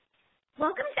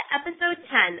Welcome to episode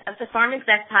 10 of the Farm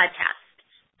Exec Podcast.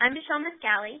 I'm Michelle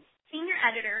Miscali, Senior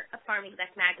Editor of Farm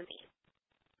Exec Magazine.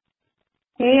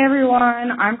 Hey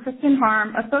everyone, I'm Kristen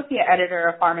Harm, Associate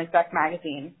Editor of Farm Exec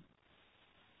Magazine.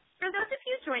 For those of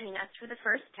you joining us for the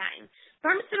first time,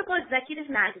 Pharmaceutical Executive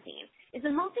Magazine is a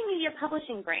multimedia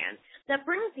publishing brand that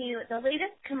brings you the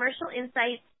latest commercial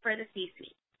insights for the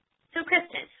C-suite. So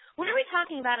Kristen, what are we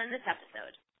talking about in this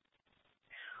episode?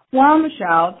 Well,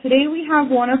 Michelle, today we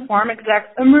have one of Farm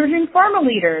Exec's emerging pharma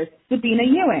leaders, Sabina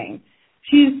Ewing.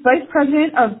 She's Vice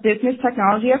President of Business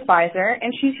Technology at Pfizer,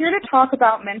 and she's here to talk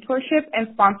about mentorship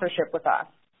and sponsorship with us.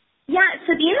 Yeah,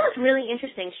 Sabina was really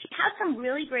interesting. She has some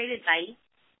really great advice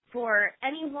for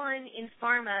anyone in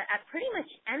pharma at pretty much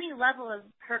any level of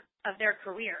their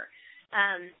career.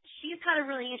 She's had a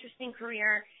really interesting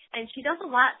career, and she does a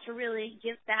lot to really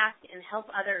give back and help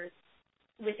others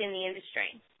within the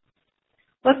industry.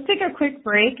 Let's take a quick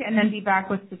break and then be back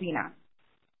with Sabina.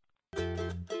 Hey,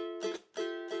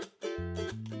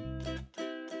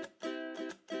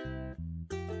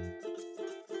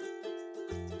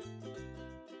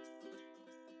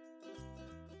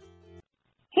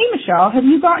 Michelle, have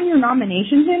you gotten your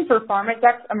nominations in for Farm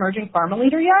Exec's Emerging Pharma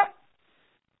Leader yet?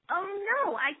 Oh,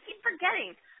 no, I keep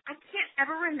forgetting. I can't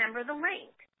ever remember the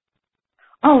link.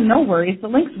 Oh, no worries. The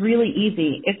link's really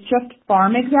easy. It's just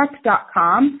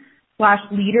farmexec.com/leaders2018.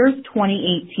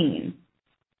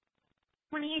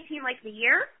 2018 like the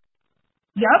year?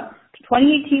 Yep,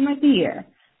 2018 like the year.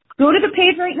 Go to the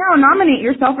page right now and nominate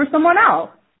yourself or someone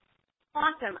else.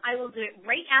 Awesome. I will do it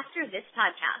right after this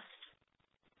podcast.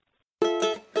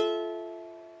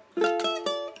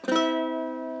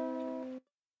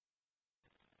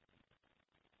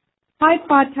 Hi,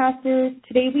 podcasters.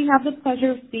 Today we have the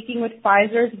pleasure of speaking with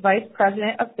Pfizer's Vice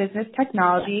President of Business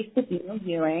Technology, Sabina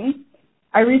Ewing.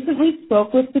 I recently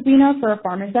spoke with Sabina for a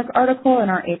Farm Exec article in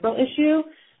our April issue,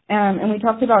 and we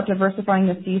talked about diversifying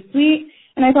the C-suite,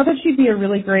 and I thought that she'd be a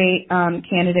really great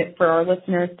candidate for our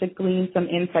listeners to glean some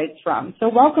insights from. So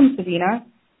welcome, Sabina.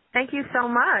 Thank you so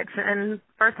much. And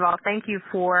first of all, thank you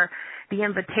for the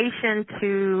invitation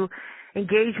to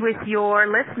engage with your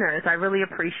listeners. I really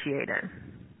appreciate it.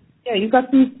 Yeah, you've got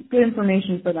some good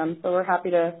information for them, so we're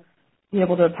happy to be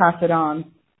able to pass it on.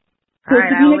 All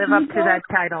right, I'll live up to that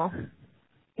title.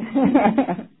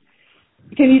 Can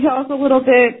you tell us a little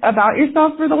bit about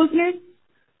yourself for the listeners?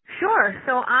 Sure.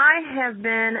 So I have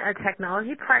been a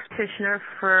technology practitioner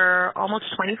for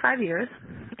almost 25 years,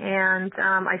 and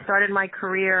I started my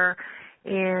career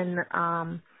in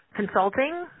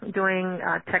consulting, doing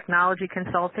technology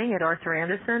consulting at Arthur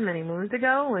Andersen many moons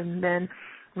ago, and then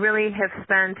really have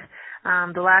spent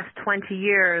the last 20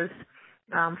 years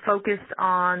focused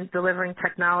on delivering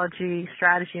technology,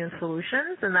 strategy, and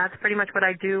solutions, and that's pretty much what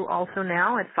I do also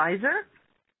now at Pfizer,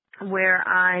 where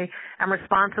I am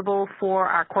responsible for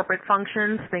our corporate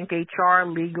functions, think HR,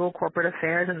 legal, corporate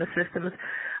affairs, and the systems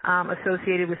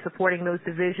associated with supporting those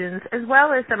divisions, as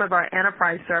well as some of our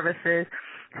enterprise services,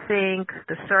 Think,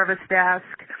 the service desk,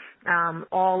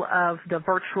 all of the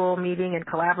virtual meeting and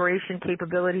collaboration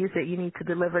capabilities that you need to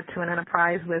deliver to an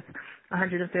enterprise with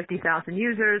 150,000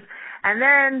 users. And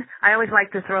then I always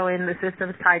like to throw in the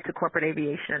systems tied to corporate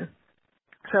aviation.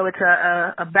 So it's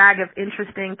a bag of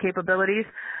interesting capabilities.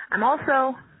 I'm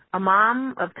also a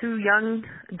mom of two young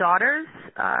daughters,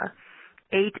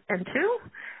 8 and 2,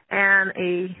 and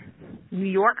a New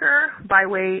Yorker by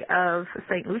way of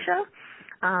St. Lucia.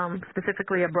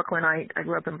 Specifically a Brooklynite. I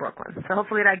grew up in Brooklyn. So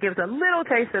hopefully that gives a little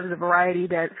taste of the variety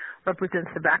that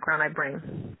represents the background I bring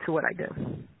to what I do.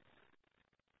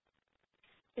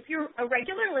 If you're a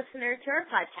regular listener to our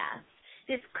podcast,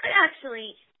 this could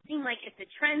actually seem like it's a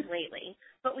trend lately,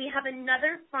 but we have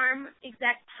another Farm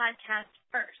Exec podcast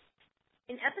first.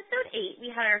 In episode 8, we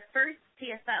had our first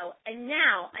CFO, and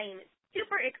now I am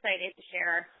super excited to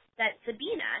share that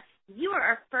Sabina, you are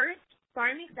our first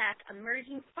Farm Exec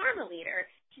Emerging Pharma Leader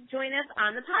to join us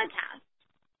on the podcast.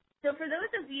 So for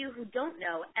those of you who don't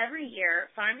know, every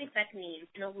year Farm Exec means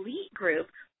an elite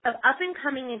group of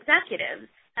up-and-coming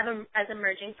executives as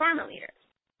emerging pharma leaders.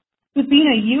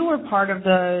 Sabina, you were part of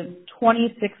the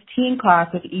 2016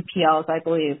 class of EPLs, I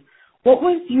believe. What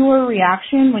was your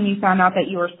reaction when you found out that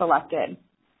you were selected?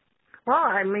 Well,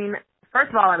 I mean, first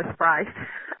of all, I was surprised,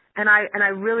 and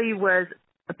I really was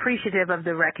appreciative of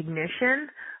the recognition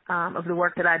of the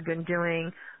work that I've been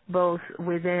doing both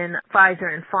within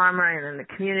Pfizer and pharma and in the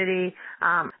community.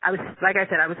 I was, like I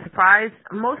said, I was surprised,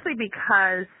 mostly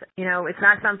because, you know, it's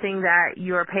not something that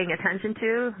you're paying attention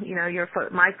to. You know,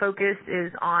 my focus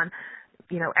is on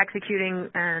executing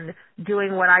and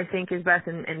doing what I think is best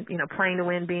and playing to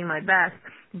win, being my best.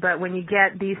 But when you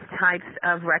get these types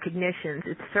of recognitions,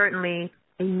 it's certainly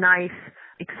a nice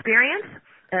experience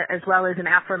as well as an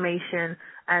affirmation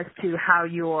as to how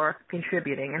you're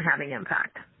contributing and having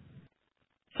impact.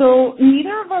 So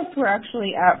neither of us were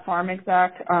actually at PharmExec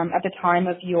at the time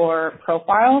of your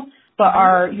profile, but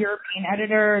our European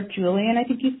editor, Julian, I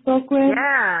think you spoke with.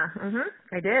 Yeah,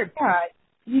 I did. Yeah,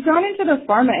 you got into the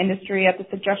pharma industry at the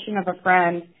suggestion of a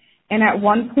friend, and at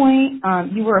one point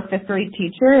you were a fifth grade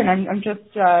teacher, and I'm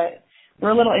just we're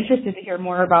a little interested to hear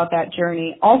more about that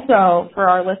journey. Also, for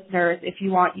our listeners, if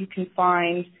you want, you can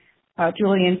find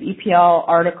Julian's EPL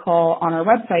article on our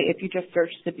website if you just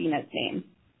search Sabina's name.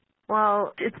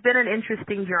 Well, it's been an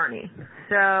interesting journey.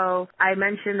 So I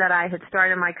mentioned that I had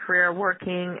started my career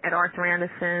working at Arthur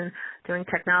Andersen doing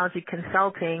technology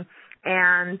consulting.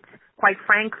 And quite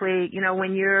frankly,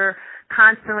 when you're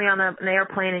constantly on an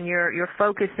airplane and you're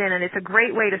focused in, and it's a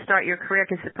great way to start your career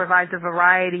because it provides a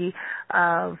variety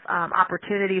of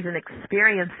opportunities and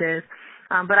experiences.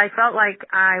 But I felt like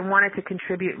I wanted to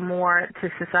contribute more to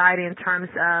society in terms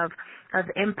of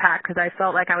impact, because I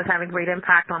felt like I was having great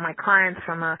impact on my clients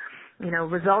from a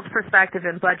results perspective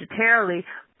and budgetarily,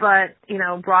 but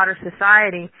broader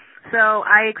society. So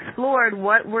I explored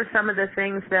what were some of the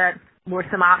things that were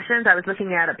some options. I was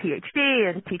looking at a PhD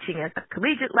and teaching at the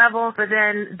collegiate level, but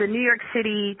then the New York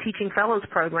City Teaching Fellows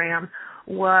Program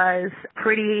was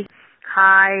pretty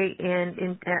high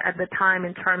at the time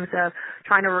in terms of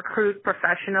trying to recruit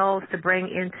professionals to bring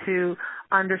into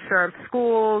underserved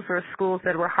schools or schools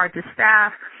that were hard to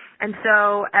staff. And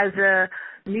so as a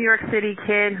New York City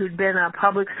kid who'd been a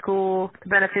public school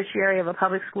beneficiary of a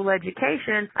public school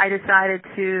education, I decided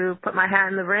to put my hat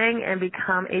in the ring and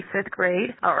become a fifth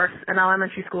grade or an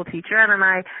elementary school teacher. And then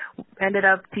I ended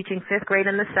up teaching fifth grade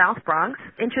in the South Bronx.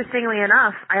 Interestingly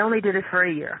enough, I only did it for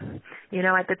a year.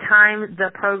 At the time,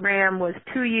 the program was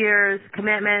 2 years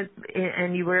commitment,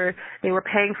 and they were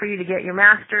paying for you to get your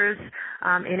master's,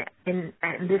 in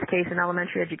this case, in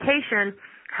elementary education.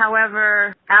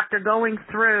 However, after going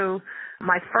through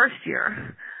my first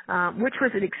year, which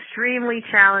was an extremely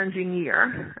challenging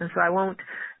year, and so I won't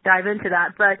dive into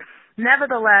that, but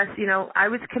nevertheless, I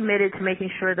was committed to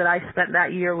making sure that I spent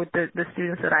that year with the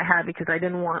students that I had, because I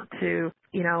didn't want to,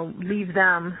 leave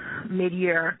them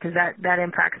mid-year, because that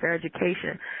impacts their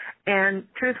education. And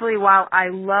truthfully, while I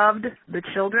loved the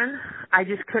children, I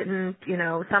just couldn't,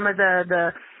 some of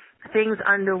the things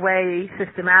underway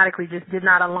systematically just did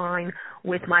not align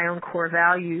with my own core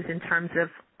values in terms of,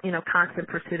 constant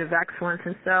pursuit of excellence.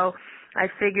 And so I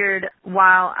figured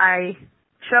while I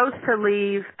chose to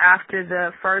leave after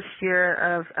the first year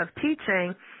of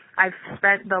teaching, I've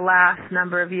spent the last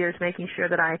number of years making sure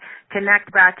that I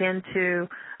connect back into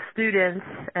students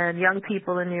and young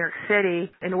people in New York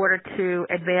City in order to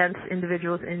advance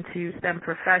individuals into STEM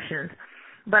professions.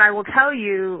 But I will tell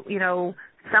you,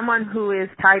 someone who is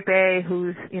type A,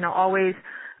 who's, always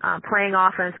playing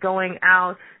offense, going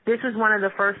out, this was one of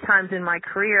the first times in my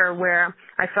career where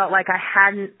I felt like I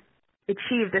hadn't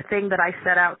achieved the thing that I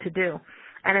set out to do.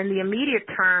 And in the immediate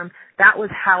term, that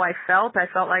was how I felt. I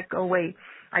felt like, oh, wait,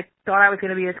 I thought I was going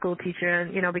to be a school teacher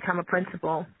and, become a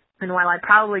principal. And while I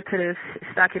probably could have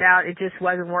stuck it out, it just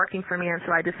wasn't working for me. And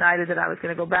so I decided that I was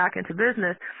going to go back into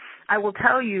business. I will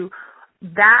tell you,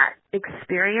 that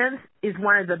experience is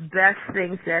one of the best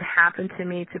things that happened to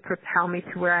me to propel me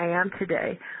to where I am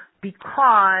today,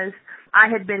 because I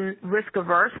had been risk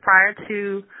averse prior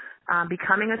to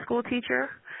becoming a school teacher.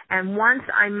 And once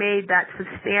I made that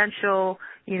substantial,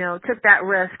 took that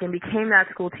risk and became that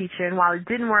school teacher, and while it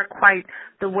didn't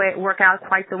work out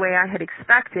quite the way I had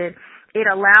expected, it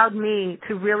allowed me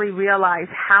to really realize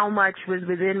how much was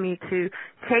within me to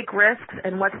take risks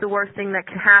and what's the worst thing that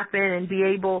can happen, and be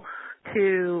able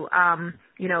to,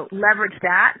 leverage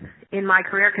that in my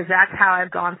career, because that's how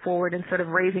I've gone forward and sort of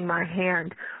raising my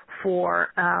hand for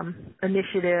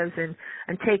initiatives and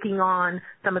taking on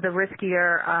some of the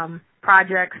riskier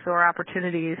projects or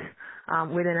opportunities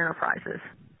within enterprises.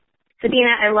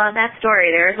 Sabina, I love that story.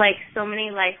 There's so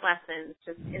many life lessons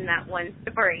just in that one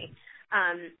story.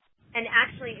 And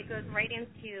actually, it goes right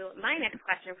into my next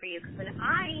question for you, because when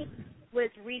I was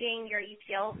reading your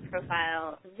EPL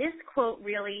profile, this quote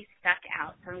really stuck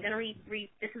out. So I'm going to read,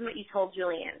 this is what you told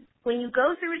Julian. When you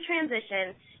go through a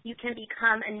transition, you can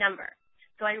become a number.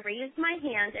 So I raised my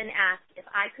hand and asked if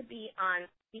I could be in on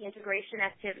the integration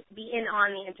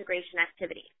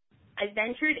activity. I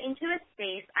ventured into a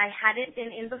space I hadn't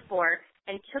been in before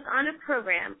and took on a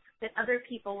program that other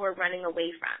people were running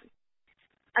away from.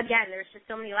 Again, there's just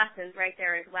so many lessons right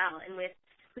there as well. And with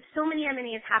with so many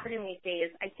M&As happening these days,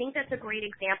 I think that's a great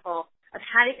example of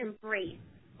how to embrace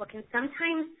what can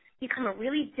sometimes become a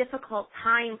really difficult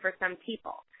time for some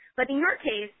people. But in your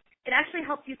case, it actually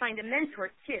helps you find a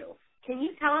mentor, too. Can you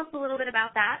tell us a little bit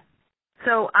about that?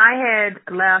 So I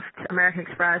had left American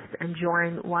Express and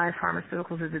joined Wyeth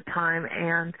Pharmaceuticals at the time,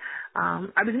 and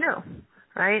I was new,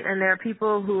 right? And there are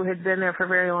people who had been there for a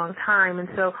very long time. And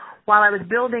so while I was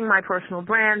building my personal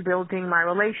brand, building my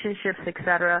relationships, et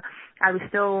cetera, I was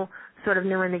still sort of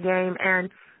new in the game. And,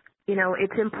 you know,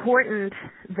 it's important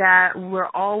that we're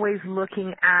always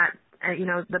looking at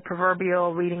the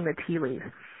proverbial reading the tea leaves.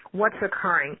 What's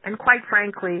occurring? And quite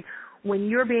frankly, when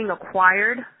you're being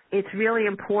acquired, it's really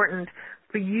important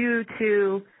for you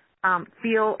to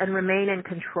feel and remain in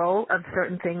control of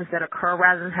certain things that occur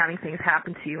rather than having things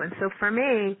happen to you. And so for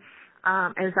me,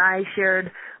 as I shared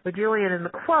with Julian in the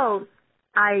quote,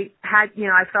 I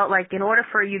felt like in order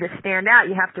for you to stand out,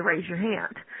 you have to raise your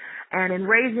hand. And in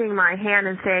raising my hand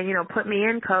and saying, put me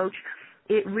in, coach,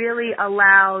 it really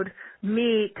allowed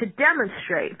me to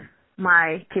demonstrate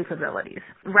my capabilities.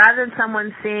 Rather than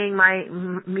someone seeing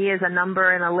me as a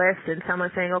number in a list and someone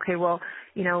saying, okay, well,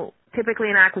 typically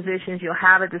in acquisitions you'll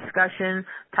have a discussion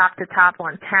top to top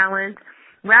on talent.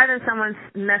 Rather than someone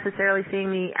necessarily seeing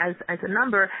me as a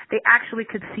number, they actually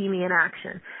could see me in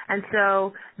action. And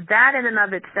so that in and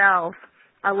of itself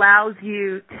allows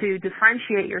you to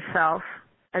differentiate yourself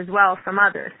as well from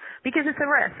others because it's a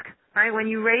risk. Right? When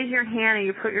you raise your hand and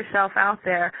you put yourself out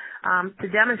there to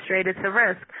demonstrate, it's a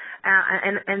risk.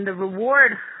 And the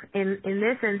reward in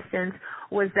this instance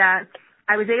was that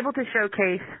I was able to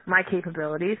showcase my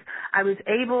capabilities. I was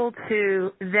able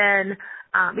to then,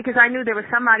 because I knew there was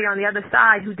somebody on the other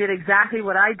side who did exactly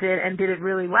what I did and did it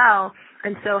really well.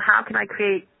 And so how can I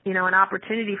create, an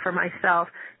opportunity for myself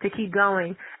to keep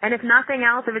going? And if nothing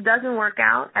else, if it doesn't work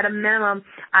out, at a minimum,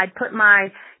 I'd put my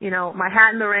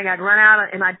hat in the ring. I'd run out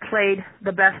and I'd played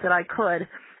the best that I could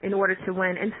in order to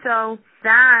win. And so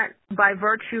that, by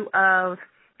virtue of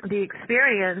the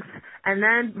experience and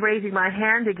then raising my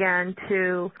hand again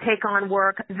to take on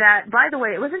work that, by the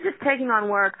way, it wasn't just taking on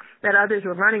work that others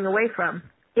were running away from.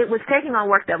 It was taking on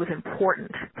work that was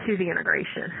important to the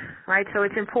integration, right? So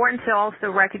it's important to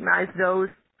also recognize those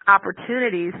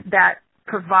opportunities that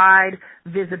provide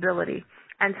visibility.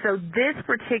 And so this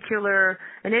particular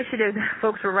initiative that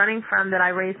folks were running from that I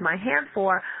raised my hand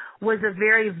for was a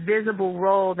very visible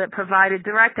role that provided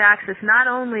direct access not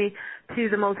only to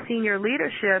the most senior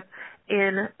leadership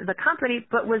in the company,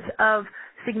 but was of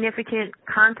significant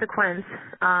consequence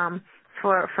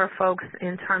for folks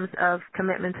in terms of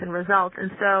commitments and results. And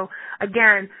so,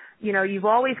 again, you've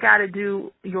always got to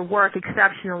do your work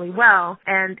exceptionally well,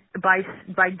 and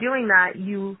by doing that,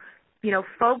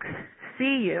 folks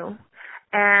see you,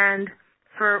 and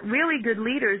for really good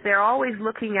leaders, they're always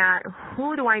looking at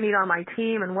who do I need on my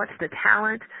team and what's the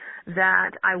talent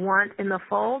that I want in the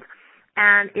fold.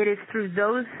 And it is through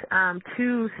those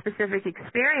two specific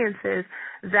experiences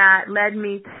that led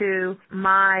me to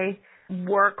my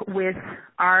work with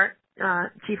our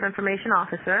Chief Information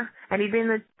Officer. And he'd been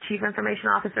the Chief Information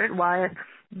Officer at Wyeth,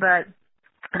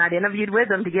 and I'd interviewed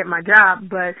with him to get my job,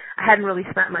 but I hadn't really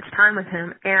spent much time with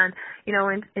him. And,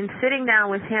 in sitting down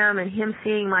with him and him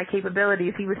seeing my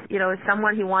capabilities, he was, as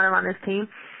someone he wanted on his team.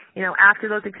 After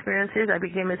those experiences, I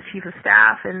became his chief of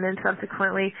staff, and then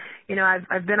subsequently,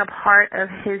 I've been a part of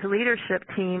his leadership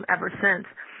team ever since.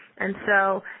 And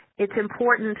so it's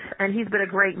important, and he's been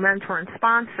a great mentor and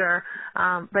sponsor,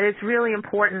 but it's really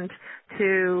important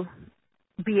to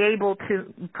be able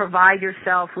to provide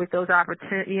yourself with those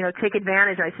opportunities, take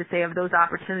advantage, I should say, of those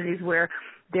opportunities where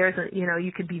there's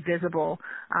you could be visible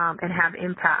and have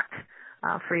impact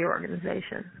for your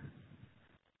organization.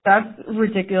 That's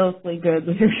ridiculously good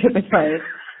leadership advice.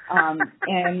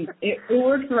 And it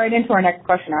works right into our next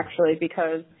question, actually,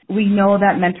 because we know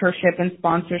that mentorship and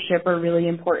sponsorship are really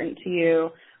important to you.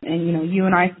 And, you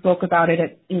and I spoke about it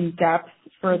in depth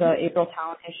for the April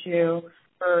talent issue.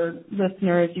 For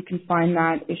listeners, you can find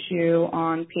that issue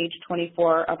on page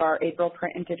 24 of our April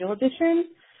print and digital edition.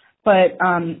 But,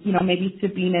 maybe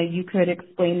Sabina, you could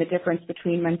explain the difference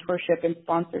between mentorship and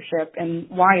sponsorship and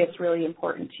why it's really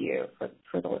important to you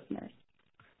for the listeners.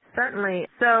 Certainly.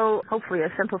 So hopefully a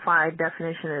simplified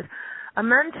definition is a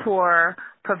mentor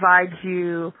provides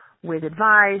you with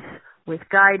advice, with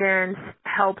guidance,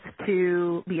 helps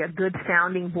to be a good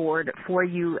sounding board for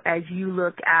you as you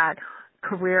look at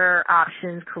career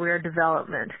options, career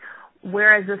development.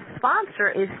 Whereas a sponsor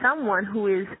is someone who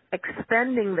is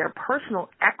expending their personal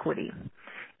equity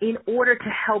in order to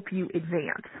help you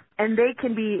advance. And they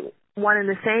can be one and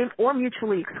the same or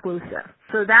mutually exclusive.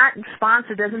 So that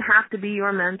sponsor doesn't have to be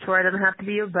your mentor, it doesn't have to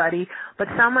be your buddy, but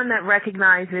someone that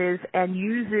recognizes and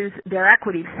uses their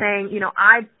equity, saying,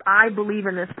 I believe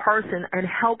in this person, and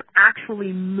help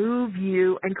actually move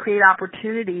you and create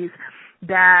opportunities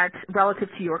that, relative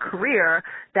to your career,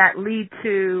 that lead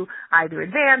to either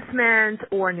advancement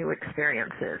or new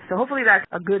experiences. So hopefully that's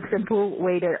a good, simple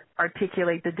way to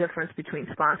articulate the difference between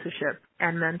sponsorship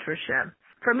and mentorship.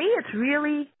 For me, it's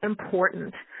really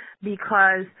important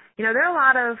because, there are a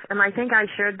lot of, and I think I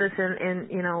shared this in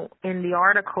the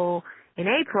article in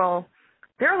April,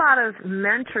 there are a lot of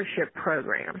mentorship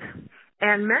programs.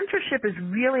 And mentorship is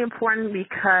really important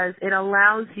because it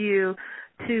allows you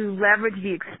to leverage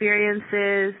the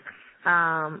experiences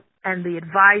and the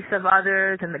advice of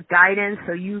others and the guidance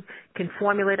so you can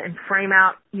formulate and frame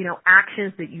out,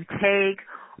 actions that you take,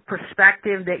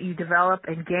 perspective that you develop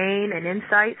and gain, and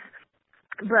insights.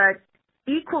 But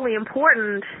equally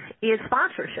important is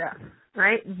sponsorship,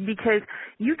 right? Because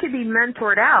you could be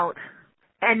mentored out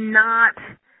and not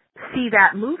see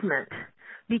that movement,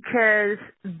 because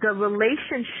the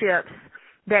relationships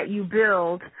that you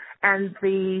build and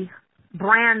the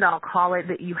brand, I'll call it,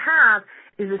 that you have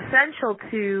is essential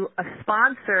to a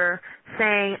sponsor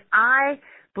saying, I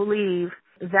believe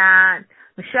that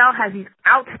Michelle has these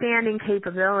outstanding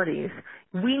capabilities.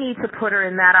 We need to put her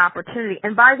in that opportunity.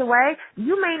 And by the way,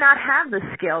 you may not have the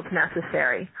skills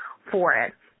necessary for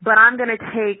it, but I'm going to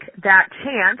take that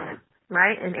chance,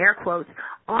 right, in air quotes,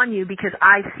 on you because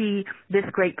I see this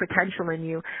great potential in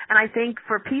you. And I think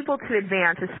for people to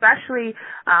advance, especially,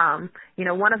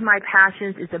 one of my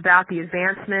passions is about the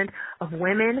advancement of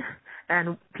women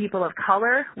and people of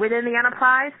color within the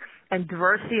enterprise and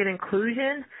diversity and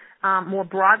inclusion more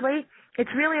broadly. It's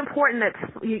really important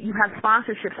that you have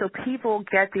sponsorship so people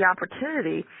get the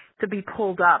opportunity to be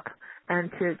pulled up and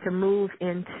to move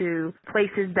into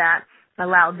places that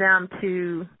allow them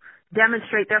to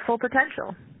demonstrate their full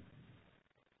potential.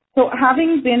 So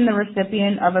having been the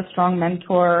recipient of a strong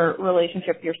mentor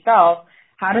relationship yourself,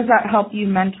 how does that help you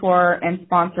mentor and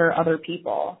sponsor other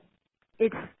people?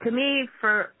 It's, to me,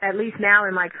 for at least now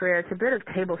in my career, it's a bit of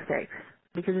table stakes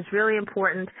because it's really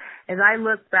important as I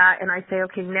look back and I say,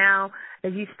 okay, now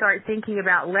as you start thinking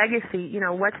about legacy,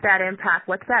 what's that impact?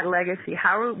 What's that legacy?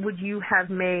 How would you have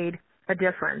made a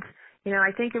difference?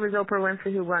 I think it was Oprah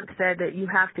Winfrey who once said that you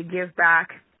have to give back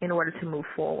in order to move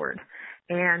forward.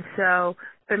 And so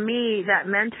for me, that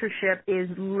mentorship is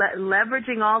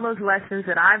leveraging all those lessons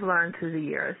that I've learned through the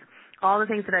years, all the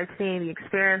things that I've seen, the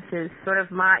experiences, sort of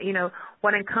my,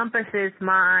 what encompasses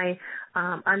my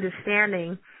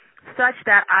understanding, such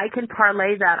that I can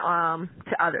parlay that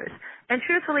to others. And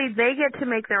truthfully, they get to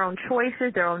make their own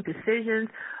choices, their own decisions,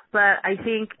 but I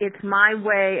think it's my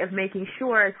way of making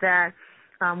sure that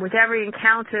with every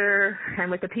encounter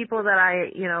and with the people that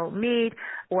I, meet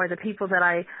or the people that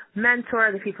I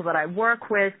mentor, the people that I work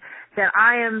with, that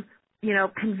I am,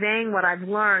 conveying what I've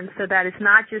learned so that it's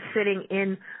not just sitting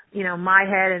in, my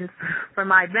head and for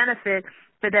my benefit,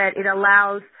 but that it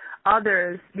allows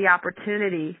others the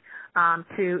opportunity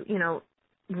to,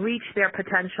 reach their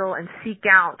potential and seek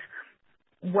out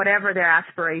whatever their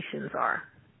aspirations are.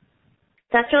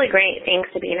 That's really great. Thanks,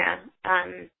 Sabina.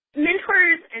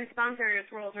 Mentors and sponsors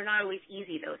roles are not always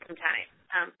easy, though, sometimes.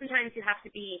 Sometimes you have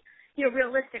to be,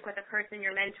 realistic with the person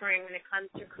you're mentoring when it comes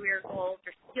to career goals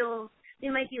or skills they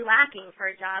might be lacking for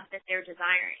a job that they're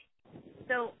desiring.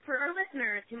 So for our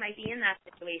listeners who might be in that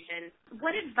situation,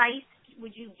 what advice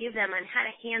would you give them on how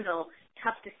to handle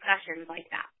tough discussions like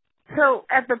that? So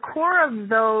at the core of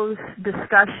those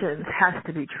discussions has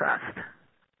to be trust.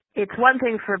 It's one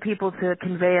thing for people to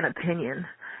convey an opinion.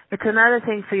 It's another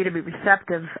thing for you to be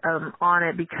receptive on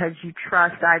it because you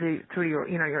trust either through your,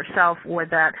 yourself or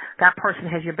that person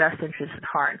has your best interest at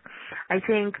heart. I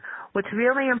think what's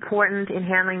really important in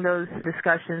handling those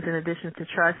discussions, in addition to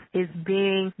trust, is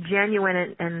being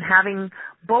genuine and having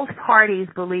both parties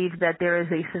believe that there is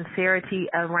a sincerity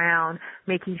around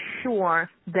making sure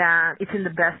that it's in the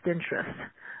best interest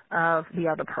of the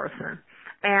other person.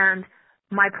 And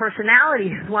my personality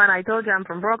is one, I told you I'm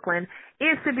from Brooklyn,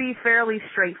 is to be fairly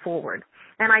straightforward.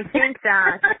 And I think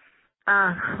that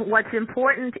what's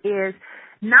important is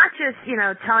not just,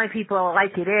 telling people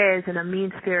like it is in a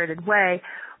mean-spirited way,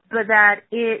 but that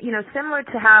it, similar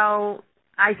to how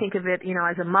I think of it,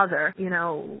 as a mother, when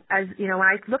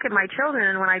I look at my children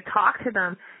and when I talk to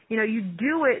them, you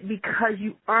do it because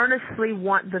you earnestly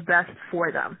want the best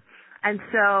for them. And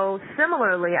so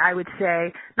similarly, I would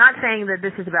say, not saying that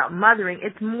this is about mothering,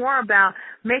 it's more about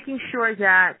making sure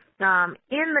that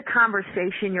in the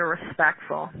conversation you're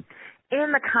respectful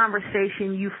in the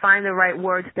conversation you find the right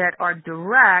words that are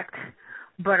direct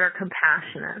but are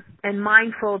compassionate and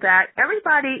mindful that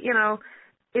everybody,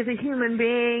 is a human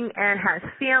being and has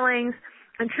feelings.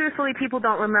 And truthfully, people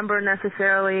don't remember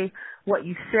necessarily what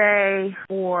you say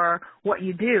or what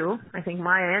you do. I think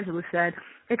Maya Angelou said,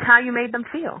 it's how you made them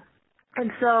feel.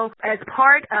 And so as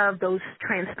part of those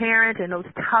transparent and those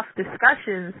tough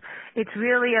discussions, it's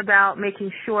really about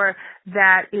making sure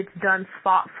that it's done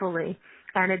thoughtfully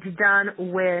and it's done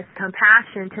with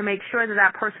compassion to make sure that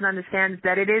that person understands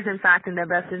that it is, in fact, in their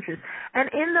best interest. And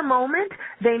in the moment,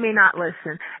 they may not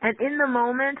listen. And in the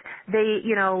moment, they,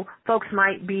 folks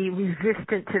might be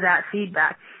resistant to that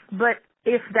feedback. But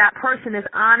if that person is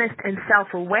honest and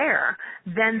self-aware,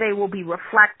 then they will be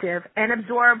reflective and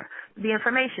absorb the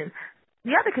information.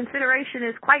 The other consideration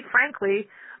is, quite frankly,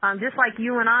 just like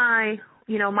you and I,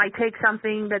 might take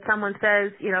something that someone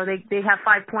says, they have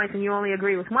 5 points and you only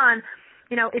agree with one,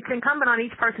 it's incumbent on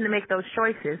each person to make those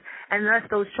choices, and thus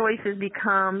those choices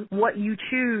become what you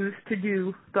choose to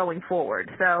do going forward.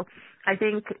 So I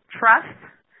think trust,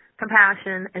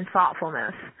 compassion, and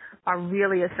thoughtfulness are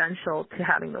really essential to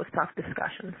having those tough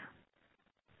discussions.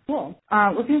 Cool.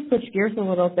 We're going to switch gears a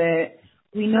little bit.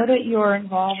 We know that you're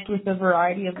involved with a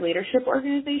variety of leadership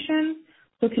organizations.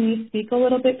 So can you speak a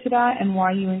little bit to that and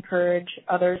why you encourage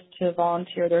others to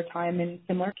volunteer their time in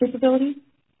similar capabilities?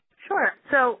 Sure.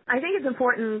 So I think it's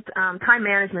important. Time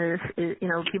management is,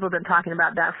 people have been talking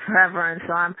about that forever, and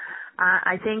so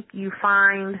I think you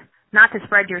find not to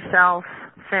spread yourself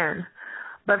thin,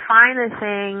 but find the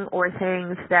thing or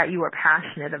things that you are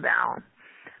passionate about.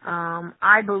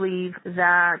 I believe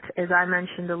that, as I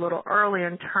mentioned a little earlier,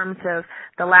 in terms of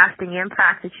the lasting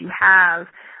impact that you have,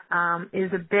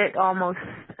 is a bit almost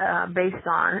based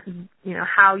on,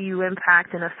 how you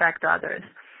impact and affect others.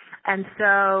 And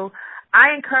so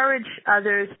I encourage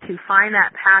others to find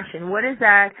that passion. What is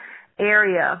that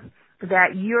area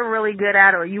that you're really good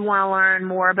at or you want to learn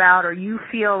more about or you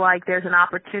feel like there's an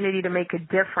opportunity to make a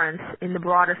difference in the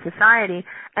broader society?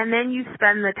 And then you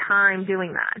spend the time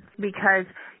doing that, because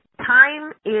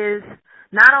time is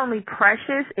not only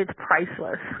precious, it's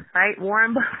priceless, right?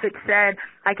 Warren Buffett said,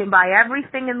 I can buy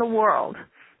everything in the world,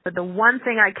 but the one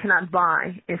thing I cannot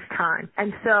buy is time.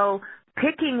 And so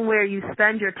picking where you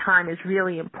spend your time is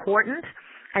really important,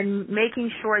 and making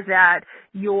sure that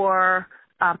you're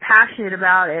passionate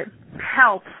about it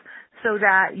helps so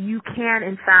that you can,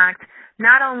 in fact,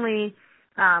 not only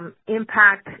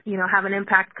impact, have an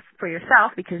impact for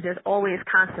yourself, because there's always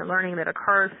constant learning that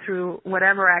occurs through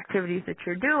whatever activities that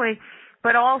you're doing,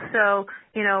 but also,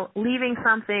 leaving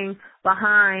something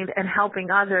behind and helping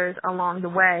others along the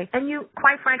way. And you,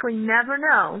 quite frankly, never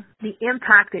know the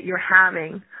impact that you're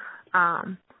having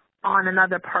on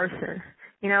another person.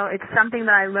 It's something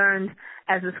that I learned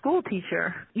as a school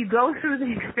teacher. You go through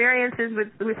the experiences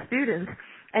with students,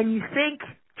 and you think,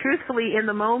 truthfully, in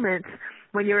the moment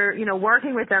when you're,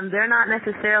 working with them, they're not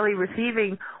necessarily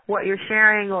receiving what you're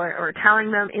sharing or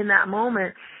telling them in that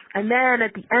moment. And then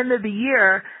at the end of the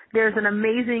year, there's an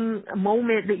amazing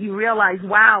moment that you realize,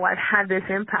 wow, I've had this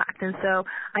impact. And so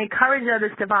I encourage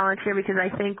others to volunteer, because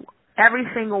I think every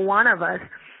single one of us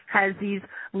has these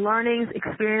learnings,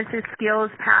 experiences,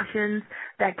 skills, passions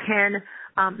that can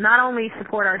not only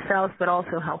support ourselves but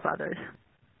also help others.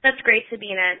 That's great,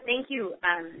 Sabina. Thank you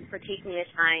for taking the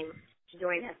time to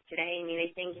join us today.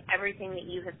 I think everything that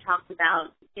you have talked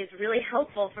about is really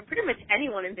helpful for pretty much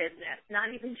anyone in business,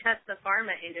 not even just the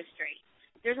pharma industry.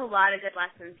 There's a lot of good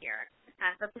lessons here.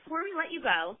 But before we let you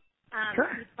go,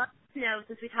 sure. We'd love to know,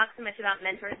 since we talked so much about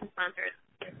mentors and sponsors,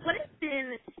 what has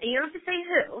been, and you don't have to say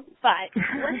who, but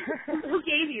who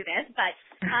gave you this, but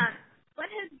what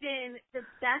has been the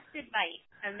best advice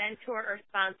a mentor or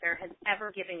sponsor has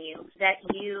ever given you that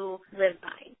you live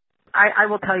by? I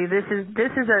will tell you, this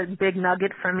is a big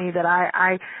nugget for me that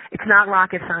it's not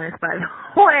rocket science, by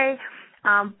the way,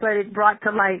 but it brought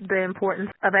to light the importance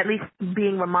of at least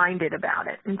being reminded about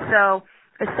it. And so,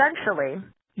 essentially,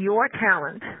 your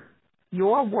talent,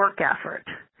 your work effort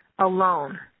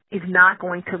alone is not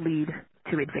going to lead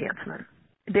to advancement.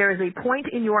 There is a point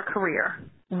in your career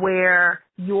where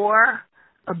your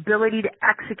ability to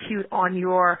execute on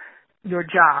your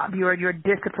job, your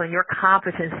discipline, your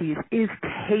competencies is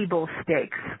table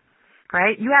stakes,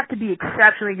 right? You have to be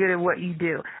exceptionally good at what you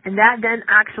do, and that then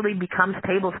actually becomes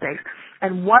table stakes.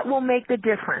 And what will make the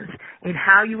difference in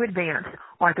how you advance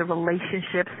are the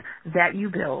relationships that you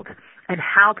build and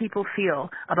how people feel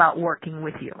about working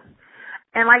with you.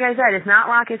 And like I said, it's not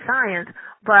rocket science,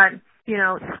 but,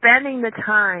 spending the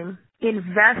time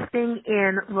investing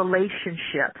in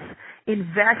relationships,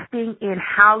 investing in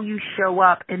how you show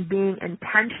up and being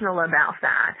intentional about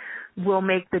that will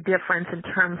make the difference in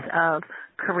terms of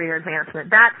career advancement.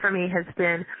 That, for me, has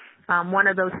been one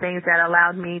of those things that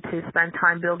allowed me to spend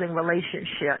time building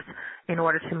relationships in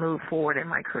order to move forward in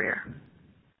my career.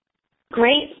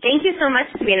 Great. Thank you so much,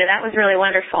 Sabina. That was really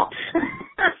wonderful.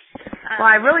 Well,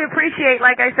 I really appreciate,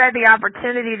 like I said, the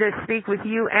opportunity to speak with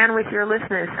you and with your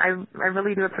listeners. I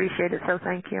really do appreciate it, so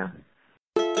thank you.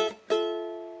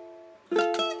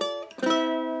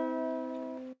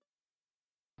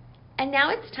 And now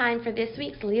it's time for this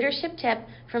week's leadership tip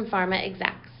from Pharma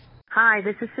Execs. Hi,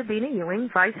 this is Sabina Ewing,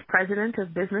 Vice President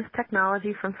of Business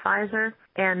Technology from Pfizer,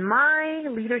 and my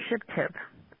leadership tip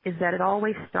is that it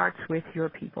always starts with your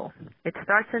people. It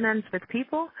starts and ends with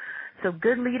people, so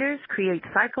good leaders create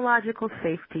psychological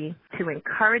safety to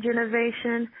encourage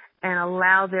innovation and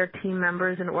allow their team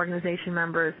members and organization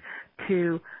members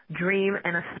to dream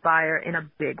and aspire in a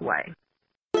big way.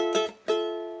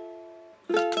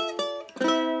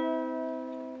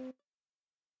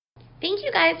 Thank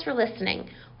you guys for listening.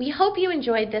 We hope you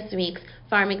enjoyed this week's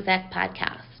Pharm Exec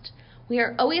podcast. We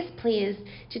are always pleased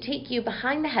to take you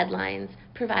behind the headlines,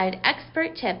 provide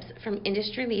expert tips from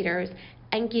industry leaders,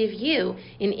 and give you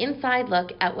an inside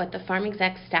look at what the Pharm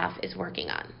Exec staff is working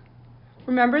on.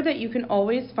 Remember that you can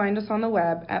always find us on the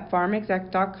web at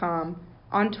pharmexec.com,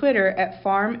 on Twitter at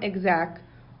pharmexec,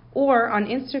 or on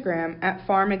Instagram at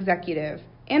pharmexecutive,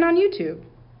 and on YouTube.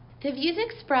 The views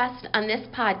expressed on this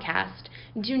podcast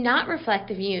do not reflect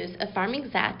the views of Pharm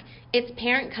Exec, its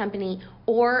parent company,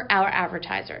 or our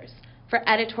advertisers. For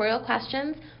editorial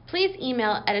questions, please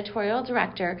email editorial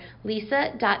director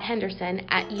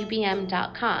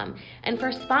lisa.henderson@ubm.com. And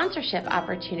for sponsorship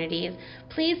opportunities,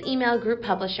 please email group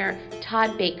publisher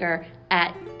Todd Baker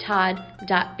at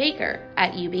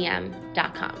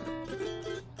todd.baker@ubm.com.